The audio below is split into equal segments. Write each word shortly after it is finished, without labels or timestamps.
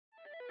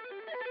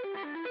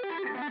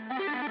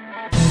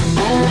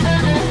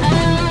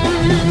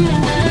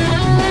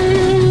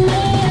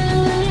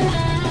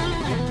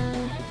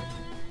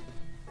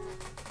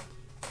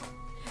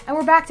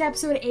back to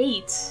episode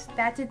 8.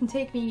 That didn't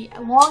take me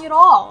long at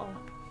all.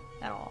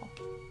 At all.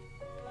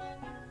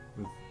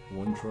 With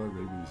one try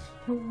rabies.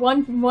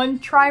 One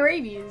try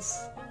rabies.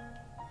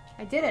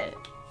 I did it.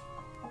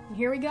 And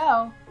here we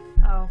go.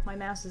 Oh, my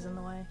mouse is in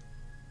the way.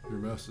 Your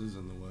mouse is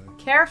in the way.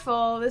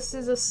 Careful, this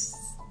is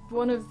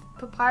one of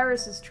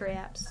Papyrus's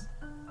traps.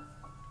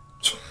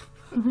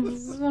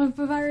 This is one of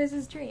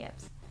Papyrus's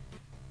traps.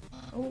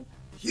 Oh.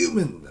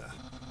 Human,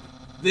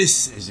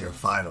 this is your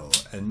final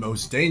and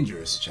most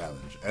dangerous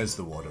challenge as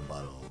the water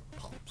bottle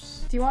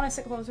pumps. Do you want to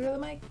sit closer to the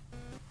mic?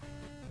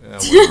 Yeah,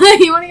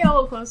 You want to get a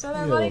little closer to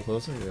that a little mic?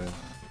 closer, yeah.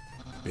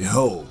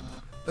 Behold,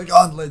 the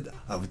gauntlet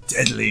of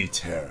deadly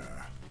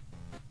terror.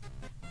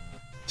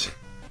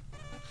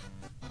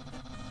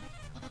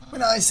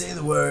 When I say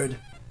the word,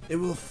 it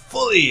will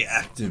fully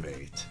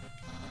activate.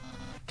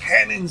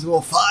 Cannons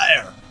will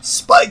fire,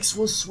 spikes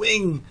will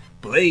swing,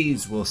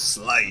 blades will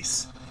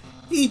slice.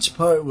 Each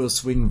part will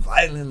swing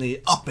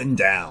violently up and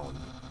down.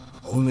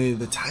 Only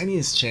the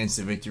tiniest chance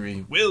of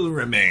victory will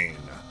remain.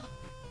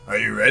 Are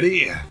you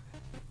ready?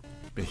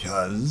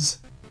 Because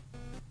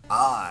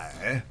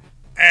I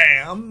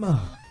am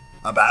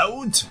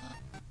about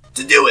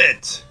to do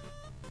it!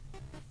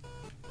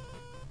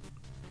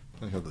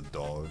 I have the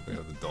dog. I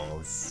have the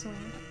dog. Sweet.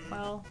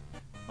 Well,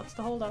 what's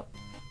the hold up?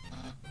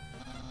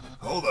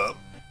 Hold up.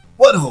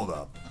 What hold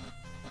up?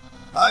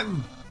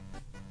 I'm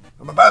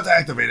about to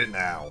activate it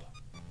now.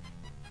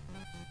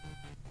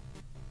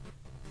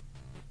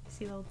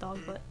 See little dog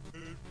butt.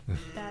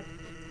 That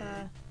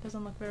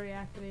doesn't look very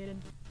activated.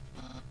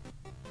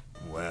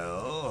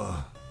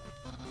 Well,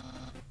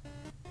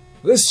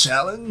 this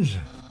challenge,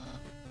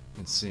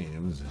 it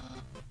seems,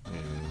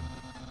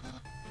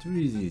 too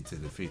easy to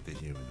defeat the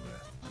human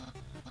with.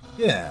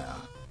 Yeah,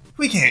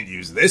 we can't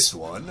use this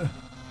one.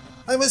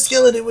 I'm a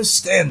skeleton with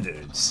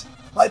standards.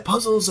 My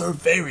puzzles are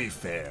very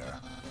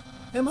fair,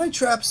 and my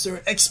traps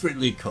are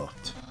expertly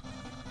cooked.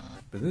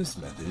 But this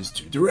method is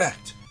too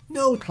direct.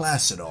 No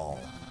class at all.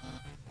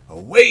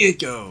 Away it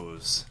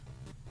goes.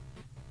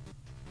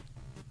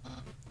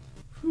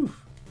 Whew.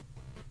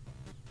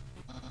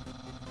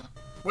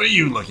 What are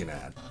you looking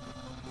at?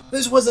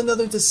 This was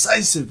another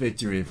decisive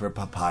victory for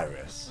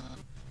Papyrus.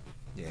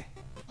 Yeah.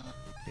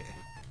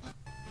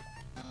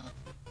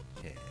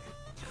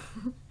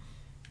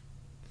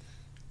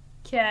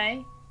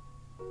 Okay.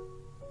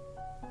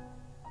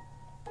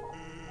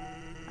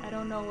 I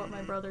don't know what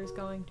my brother's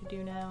going to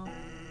do now.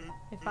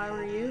 If I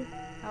were you,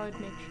 I would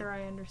make sure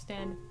I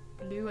understand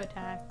blue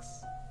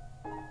attacks.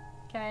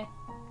 Okay.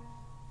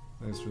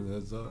 Thanks for the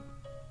heads up.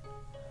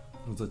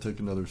 As I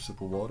take another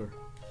sip of water.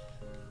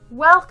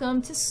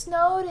 Welcome to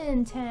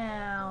Snowden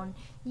Town!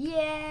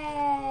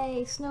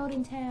 Yay!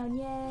 Snowden Town,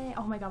 yay!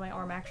 Oh my god, my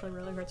arm actually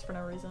really hurts for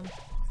no reason.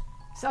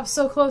 So I'm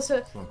so close to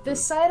it. The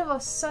sight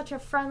of such a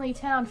friendly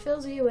town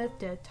fills you with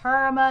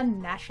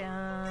determination.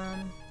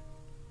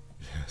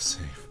 Yeah,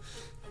 safe.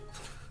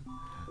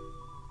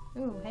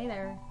 Ooh, hey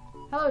there.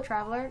 Hello,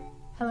 traveler.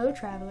 Hello,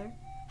 traveler.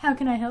 How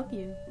can I help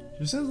you?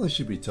 She sounds like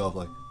she'd be tough,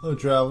 like, hello,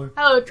 traveler.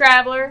 Hello,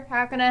 traveler.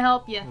 How can I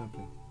help you?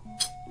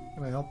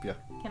 Can I help you?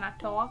 Can I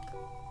talk?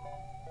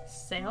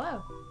 Say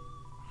hello.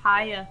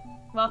 Hiya.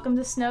 Welcome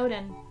to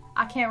Snowden.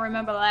 I can't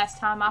remember the last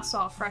time I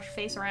saw a fresh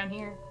face around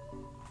here.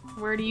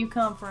 Where do you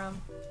come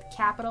from? The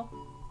capital?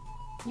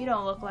 You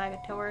don't look like a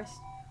tourist.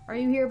 Are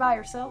you here by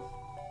yourself?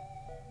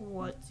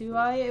 What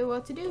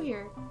to do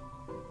here?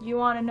 You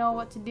want to know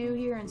what to do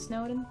here in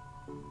Snowden?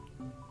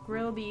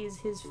 Rabies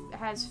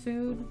has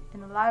food,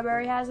 and the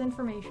library has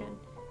information.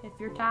 If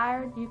you're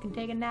tired, you can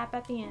take a nap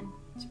at the inn.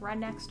 It's right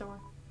next door.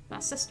 My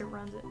sister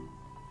runs it.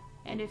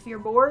 And if you're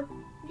bored,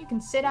 you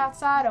can sit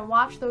outside and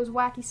watch those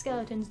wacky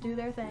skeletons do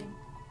their thing.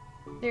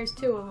 There's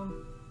 2 of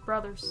them.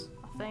 Brothers,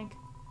 I think.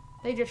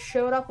 They just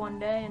showed up one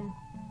day and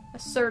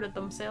asserted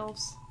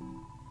themselves.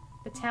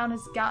 The town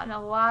has gotten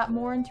a lot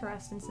more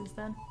interesting since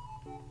then.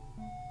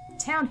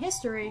 Town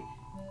history?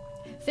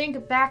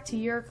 Think back to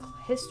your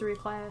history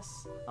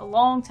class. A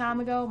long time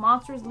ago,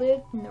 monsters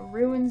lived in the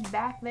ruins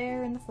back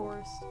there in the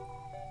forest.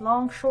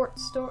 Long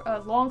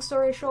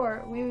story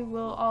short, we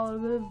will all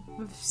live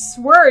with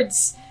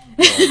words.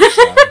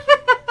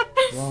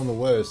 Along the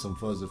way, some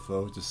fuzzy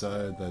folk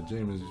decided that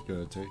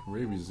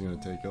Rabies is gonna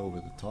take over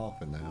the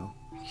talking now.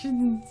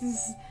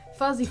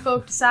 Fuzzy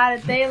folk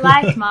decided they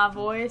liked my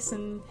voice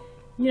and,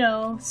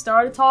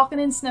 started talking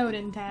in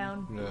Snowden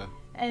Town. Yeah.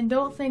 And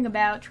don't think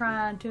about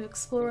trying to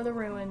explore the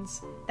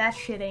ruins. That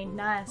shit ain't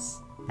nice.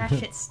 That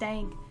shit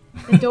stank.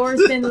 The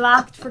door's been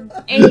locked for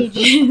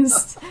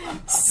ages.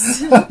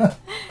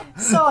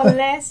 So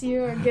unless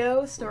you're a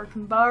ghost or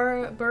can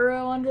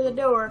burrow under the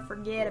door,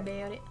 forget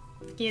about it.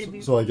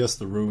 So I guess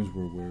the ruins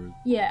were weird.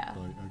 Yeah.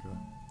 Like,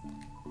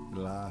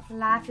 okay.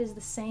 Life is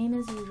the same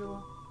as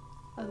usual.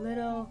 A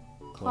little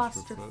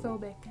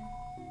claustrophobic.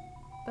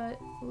 But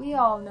we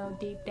all know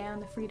deep down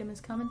the freedom is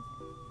coming,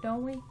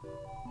 don't we?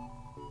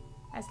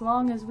 As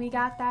long as we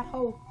got that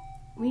hope,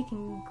 we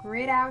can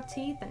grit our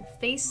teeth and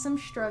face some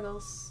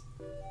struggles.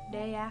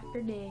 Day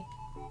after day.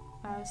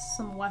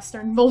 Some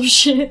Western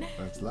bullshit.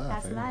 That's life,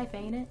 That's life,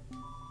 ain't it?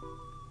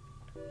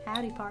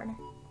 Howdy, partner.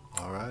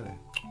 Alrighty.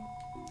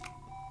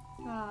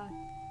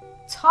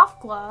 Tough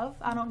glove.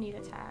 I don't need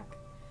attack.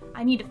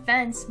 I need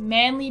defense.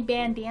 Manly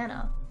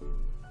bandana.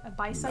 A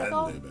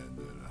bicycle? Manly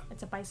bandana.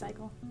 It's a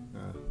bicycle. Yeah.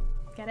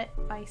 Get it?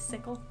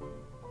 Bicycle.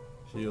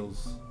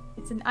 Heels.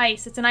 It's an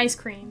ice. It's an ice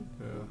cream.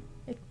 Yeah.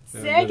 It's,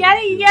 Yeah, you get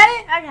it? You get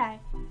it? Okay.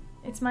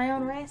 It's my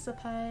own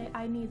recipe.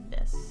 I need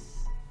this.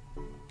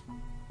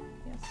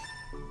 Yes.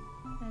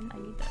 And I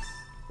need this.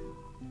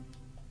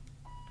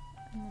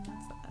 And then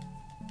that's that.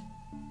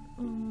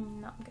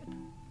 Not good.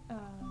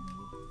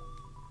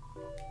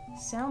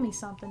 Sell me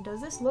something. Does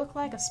this look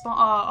like a spawn?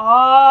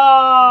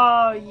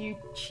 Oh, you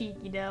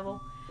cheeky devil.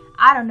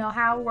 I don't know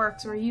how it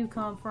works where you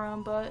come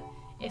from, but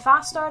if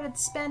I started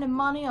spending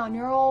money on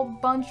your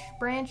old bunch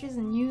branches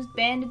and used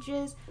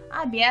bandages,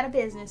 I'd be out of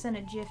business in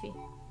a jiffy.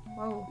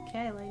 Whoa,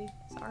 okay, lady.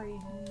 Sorry, I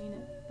didn't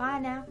mean it. Bye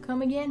now.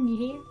 Come again, you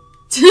hear?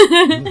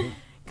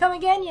 Come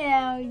again,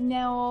 yeah.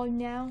 Now.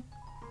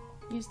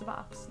 Use the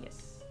box.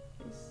 Yes.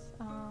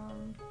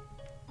 I'm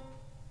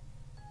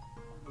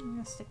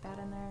gonna stick that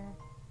in there.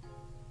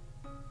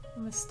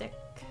 I'm gonna stick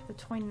the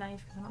toy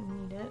knife because I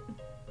don't need it.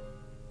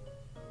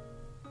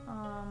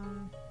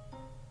 And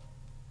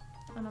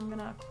I'm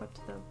gonna equip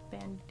the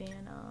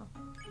bandana.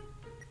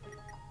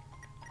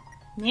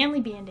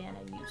 Manly bandana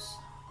use.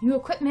 You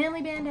equip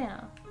manly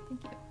bandana.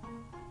 Thank you.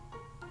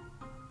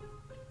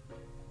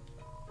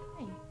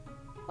 Hey.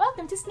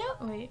 Welcome to Snow.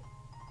 Wait.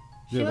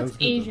 She looks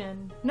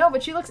Asian. No,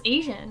 but she looks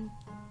Asian.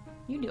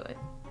 You do it.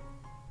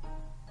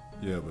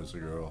 Yeah, but it's a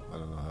girl. I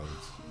don't know how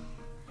it's...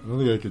 I don't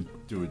think I could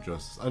do it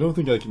justice. I don't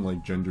think I can,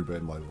 like, gender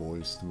bend my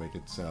voice to make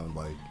it sound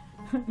like...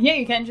 Yeah,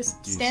 you can.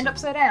 Just decent. Stand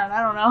upside down.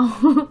 I don't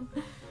know.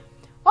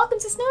 Welcome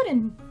to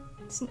Snowden.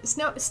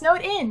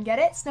 Snowed in. Get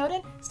it?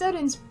 Snowden?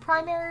 Snowden's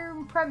primary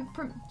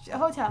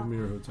hotel.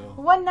 Premier hotel.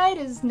 One night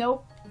is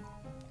nope.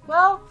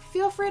 Well,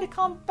 feel free to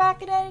come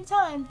back at any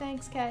time.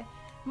 Thanks, Kay.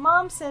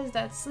 Mom says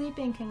that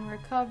sleeping can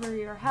recover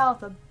your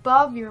health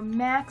above your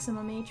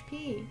maximum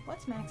HP.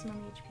 What's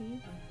maximum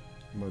HP?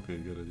 Might be a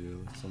good idea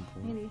at some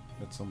point. Maybe.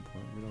 At some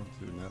point. We don't have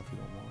to do it now if you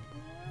don't want.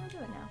 I'll do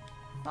it now.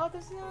 Well,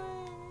 cause,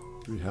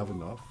 Do we have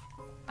enough?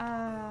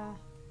 I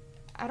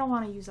don't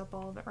want to use up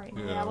all of it right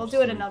now. Yeah, Yeah, we'll do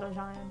it another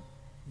time.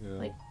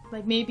 Yeah.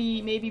 Like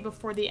maybe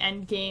before the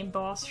end game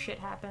boss shit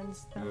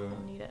happens, then Yeah.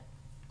 we'll need it.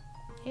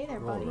 Hey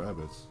there, We're all buddy.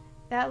 rabbits.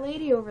 That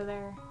lady over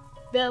there.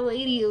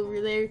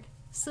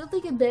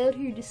 Something about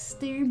her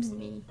disturbs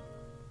me.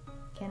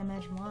 Can't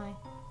imagine why.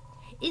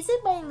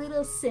 Isn't my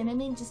little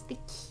cinnamon just the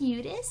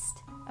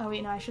cutest? Oh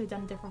wait, no, I should have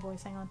done a different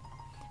voice. Hang on.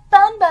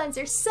 Bun buns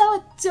are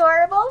so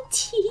adorable.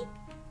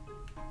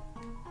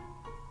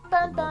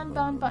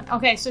 Bun.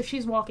 Okay, so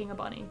she's walking a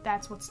bunny.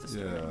 That's what's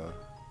disturbing. Yeah.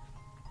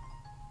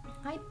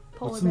 Hi,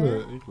 polar What's in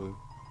bear. the igloo?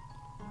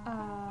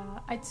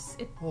 It's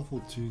Awful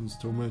teens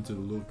tormented a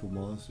local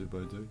monster by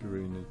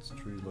decorating its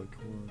tree like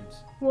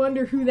horns.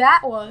 wonder who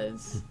that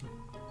was.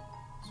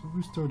 So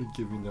we started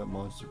giving that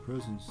monster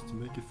presents to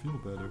make it feel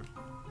better.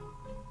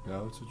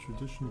 Now it's a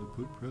tradition to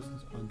put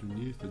presents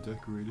underneath the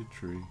decorated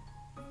tree.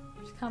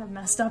 She's kind of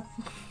messed up.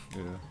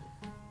 Yeah.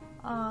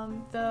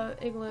 The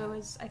igloo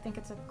is, I think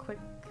it's a quick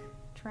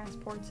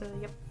transport to,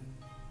 yep.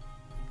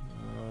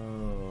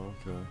 Oh,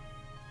 okay.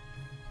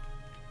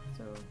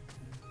 So,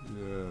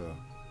 Yeah.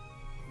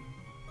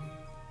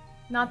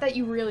 not that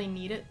you really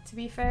need it, to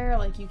be fair.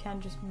 Like, you can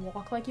just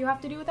walk like you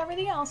have to do with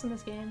everything else in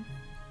this game.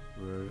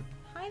 Right.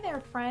 Hi there,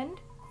 friend.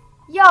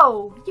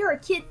 Yo, you're a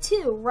kid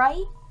too,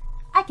 right?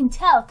 I can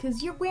tell,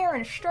 because you're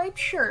wearing a striped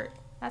shirt.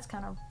 That's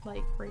kind of,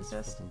 like,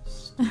 racist. Fucking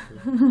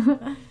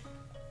stupid.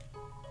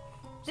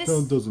 This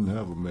Town doesn't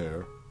have a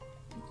mayor.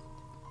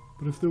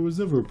 But if there was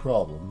ever a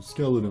problem,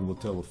 Skeleton will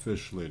tell a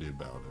fish lady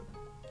about it.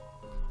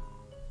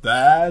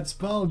 That's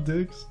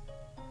politics.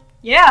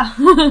 Yeah,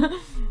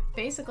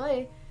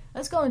 basically.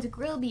 Let's go into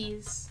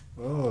Rabies.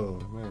 Oh,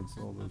 man, it's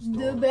all those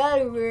No dogs.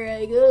 matter where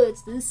I go,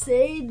 it's the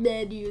same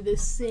menu, the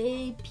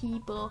same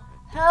people.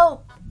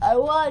 Help! I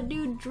want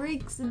new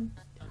drinks and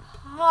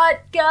hot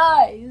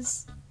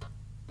guys.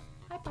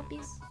 Hi,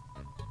 puppies.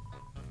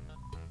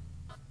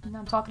 And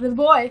I'm talking to the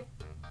boy.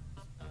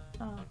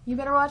 You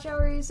better watch out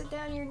where you sit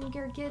down here,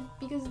 kid,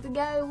 because the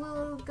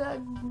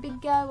big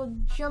guy will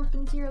jump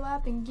into your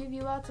lap and give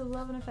you lots of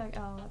love and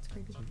affection. Oh, that's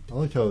creepy. I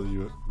like how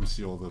we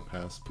see all the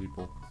past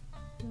people.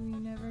 We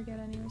never get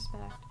any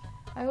respect.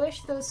 I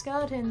wish those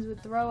skeletons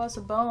would throw us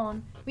a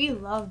bone. We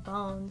love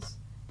bones.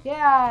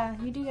 Yeah,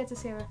 you do get to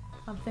see her.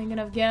 I'm thinking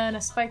of getting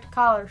a spiked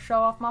collar, show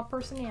off my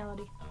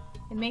personality.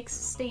 It makes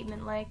a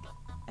statement like,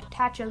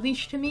 attach a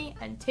leash to me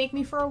and take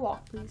me for a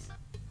walk, please.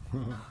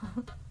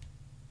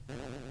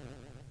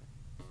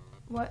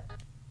 What?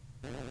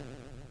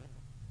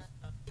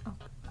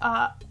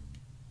 Oh,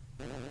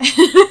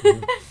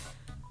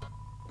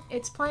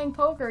 it's playing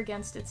poker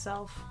against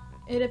itself.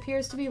 It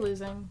appears to be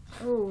losing.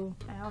 Ooh,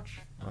 ouch.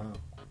 Wow.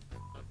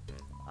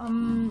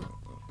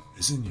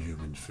 Isn't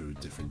human food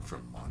different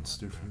from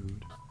monster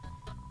food?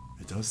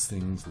 It does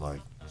things like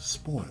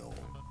spoil,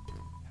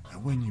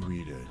 and when you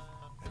eat it,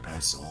 it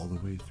passes all the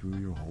way through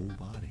your whole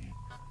body.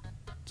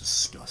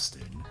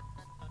 Disgusting.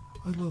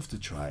 I'd love to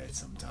try it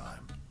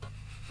sometime.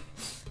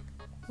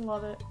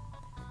 Love it.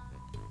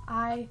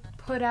 I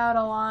put out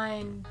a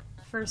line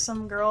for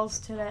some girls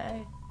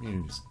today.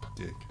 You're just a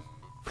dick.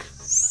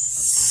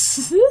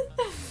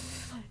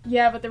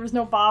 Yeah, but there was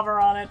no bobber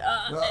on it.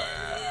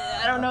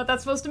 I don't know what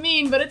that's supposed to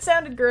mean, but it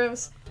sounded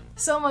gross.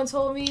 Someone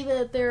told me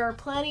that there are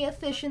plenty of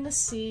fish in the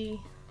sea.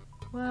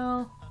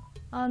 Well,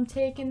 I'm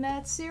taking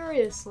that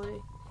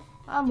seriously.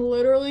 I'm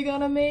literally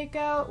gonna make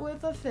out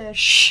with a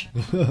fish.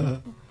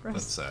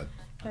 That's sad.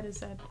 That is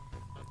sad.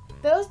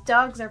 Those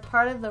dogs are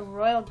part of the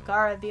Royal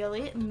Guard, the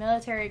elite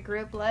military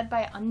group led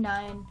by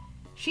Undine.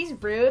 She's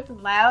rude,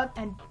 loud,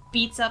 and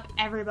beats up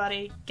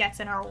everybody, gets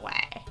in her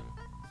way.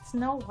 It's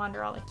no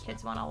wonder all the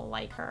kids want to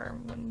like her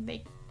when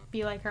they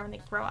be like her when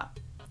they grow up.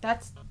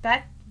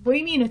 What do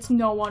you mean it's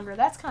no wonder?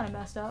 That's kind of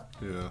messed up.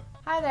 Yeah.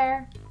 Hi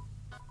there.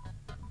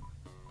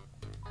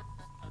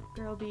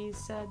 Rabies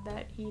said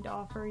that he'd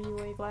offer you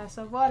a glass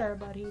of water,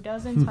 but he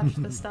doesn't touch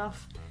the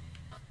stuff.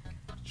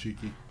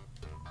 Cheeky.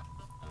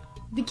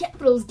 The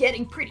capital's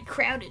getting pretty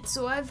crowded,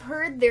 so I've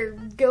heard they're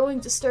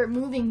going to start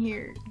moving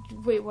here.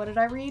 Wait, what did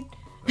I read?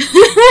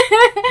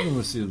 I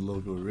want to see the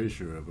local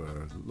erasure of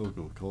our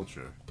local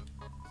culture.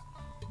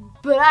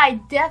 But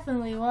I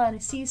definitely want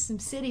to see some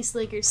city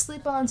slickers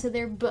slip onto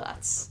their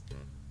butts.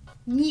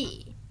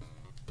 Yeah.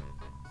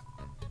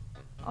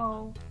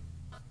 Oh.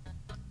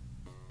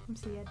 I'm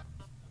sad.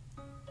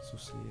 So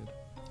sad.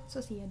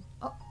 So sad.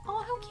 Oh,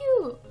 how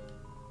cute!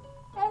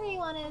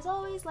 Everyone is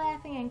always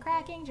laughing and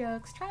cracking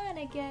jokes, trying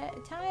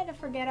to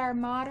forget our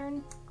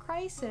modern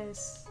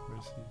crisis.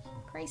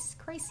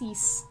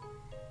 Crises.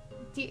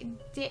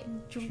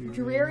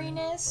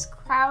 Dreariness,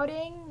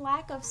 crowding,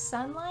 lack of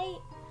sunlight.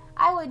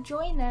 I would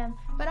join them,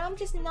 but I'm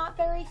just not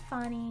very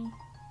funny.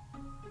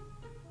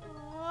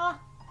 Aww.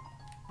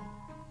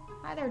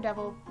 Hi there,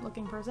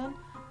 devil-looking person.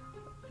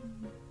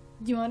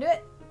 Do you want to do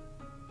it?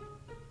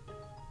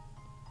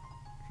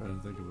 Trying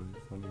to think of a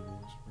funny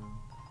voice for him.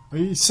 I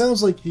mean,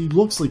 he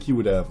looks like he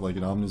would have like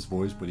an ominous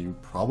voice, but he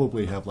would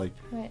probably have like,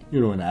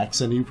 an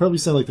accent. He would probably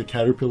sound like the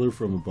caterpillar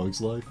from A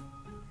Bug's Life.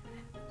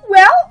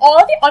 Well,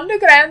 all the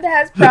underground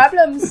has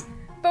problems,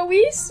 but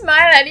we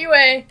smile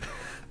anyway.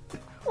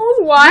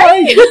 Oh,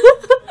 why?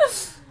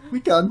 We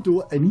can't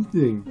do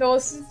anything. No,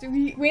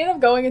 we end up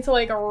going into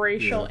like a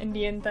racial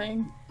Indian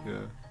thing.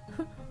 Yeah.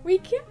 We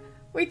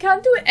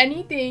can't do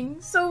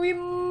anything, so we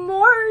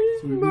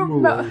morose.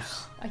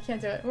 I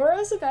can't do it.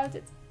 Morose about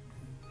it.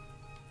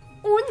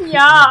 Unya.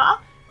 I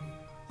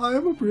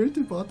am a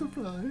pretty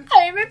butterfly.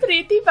 I am a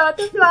pretty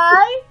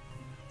butterfly.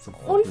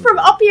 And from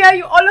up here,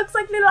 you all look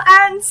like little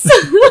ants.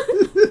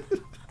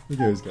 The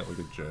guy's got like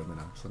a German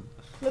accent.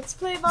 Let's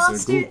play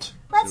monsters.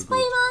 Let's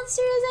play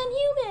monsters and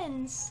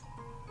humans.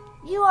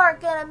 You aren't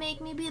gonna make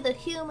me be the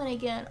human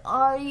again,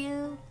 are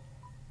you?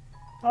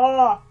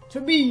 Ah, to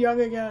be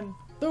young again.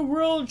 The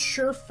world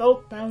sure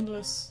felt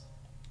boundless.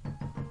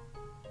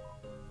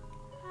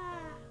 Ah,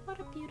 what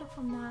a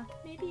beautiful knock.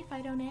 Maybe if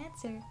I don't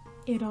answer,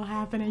 it'll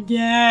happen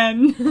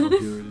again. I'll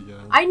do it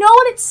again. I know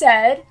what it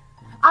said.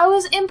 I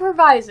was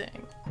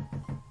improvising.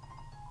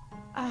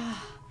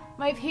 Ah,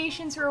 my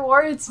patience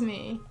rewards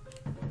me.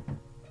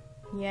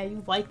 Yeah,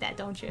 you like that,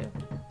 don't you?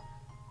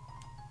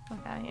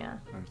 Okay, yeah.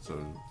 Alright, so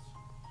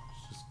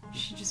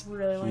She just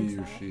really likes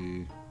that.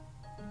 She.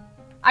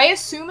 I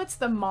assume it's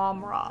the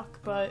mom rock,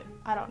 but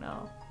I don't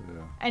know.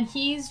 Yeah. And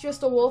he's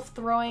just a wolf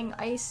throwing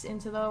ice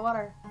into the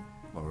water.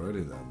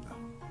 Alrighty then.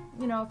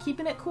 You know,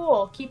 keeping it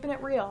cool, keeping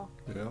it real.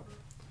 Yeah.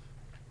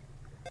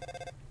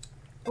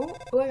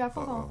 Oh, I got a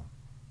phone call.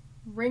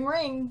 Ring,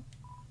 ring.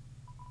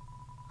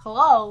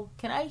 Hello,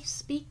 can I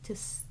speak to...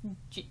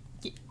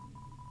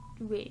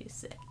 Wait a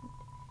second.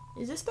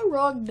 Is this the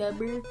wrong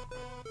number?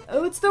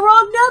 Oh, it's the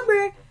wrong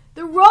number!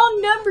 The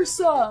wrong number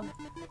song!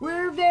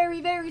 We're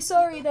very, very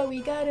sorry that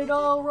we got it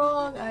all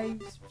wrong.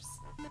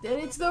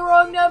 It's the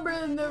wrong number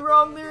and the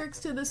wrong lyrics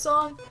to the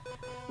song.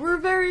 We're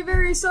very,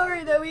 very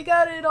sorry that we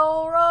got it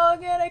all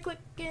wrong. And I click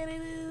and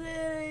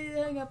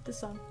it hung up the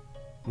song.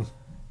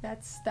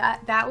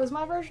 That was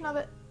my version of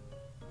it.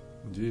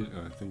 Indeed,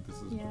 I think this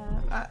is...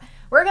 Yeah.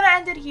 We're gonna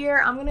end it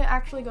here. I'm gonna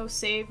actually go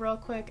save real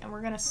quick, and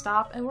we're gonna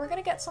stop, and we're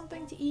gonna get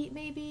something to eat,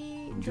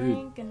 maybe, Indeed.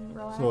 drink, and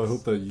relax. So I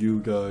hope that you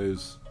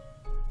guys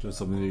just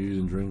something to eat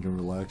and drink and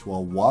relax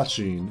while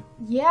watching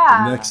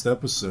the next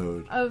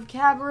episode of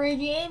Cabaret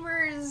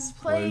Gamers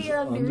Play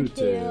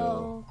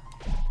Undertale.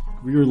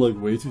 We are like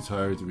way too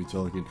tired to be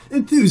talking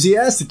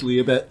enthusiastically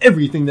about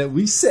everything that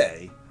we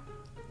say.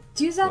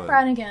 Do Zap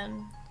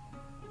Brannigan.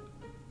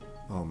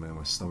 Oh man,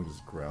 my stomach is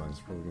growling. It's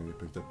probably gonna get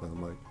picked up by the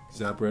mic.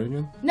 Zap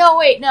Brannigan? No,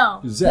 wait,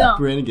 no. Zap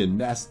Brannigan,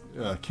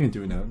 can't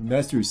do it now.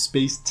 Master of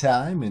Space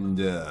Time and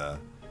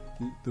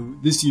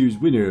this year's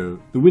winner,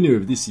 the winner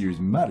of this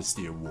year's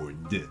Modesty Award.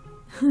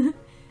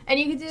 And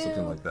you could do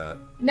something like that.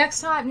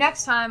 Next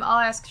time, I'll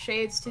ask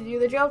Shades to do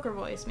the Joker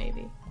voice,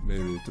 maybe.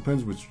 Maybe it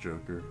depends which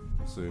Joker.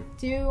 We'll see.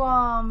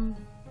 I'm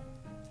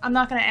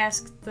not gonna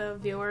ask the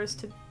viewers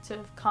to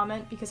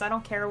comment because I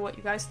don't care what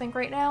you guys think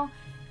right now.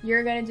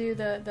 You're gonna do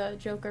the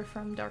Joker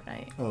from Dark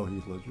Knight. Oh,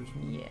 Heath Ledger's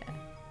one? Yeah.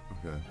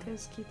 Okay.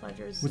 Because Keith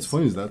Ledger's. What's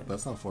funny is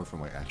that's not far from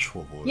my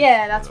actual voice.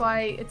 Yeah, that's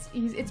why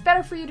it's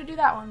better for you to do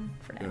that one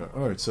for now. Yeah.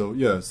 All right. So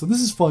so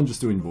this is fun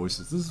just doing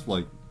voices. This is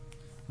like,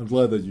 I'm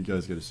glad that you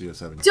guys get to see us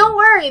having. Don't fun.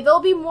 worry,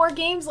 there'll be more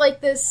games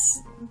like this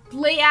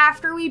late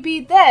after we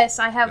beat this.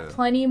 I have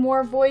plenty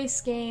more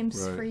voice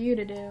games for you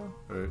to do.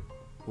 All right.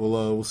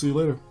 We'll see you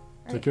later.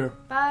 Take care.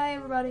 Bye,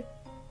 everybody.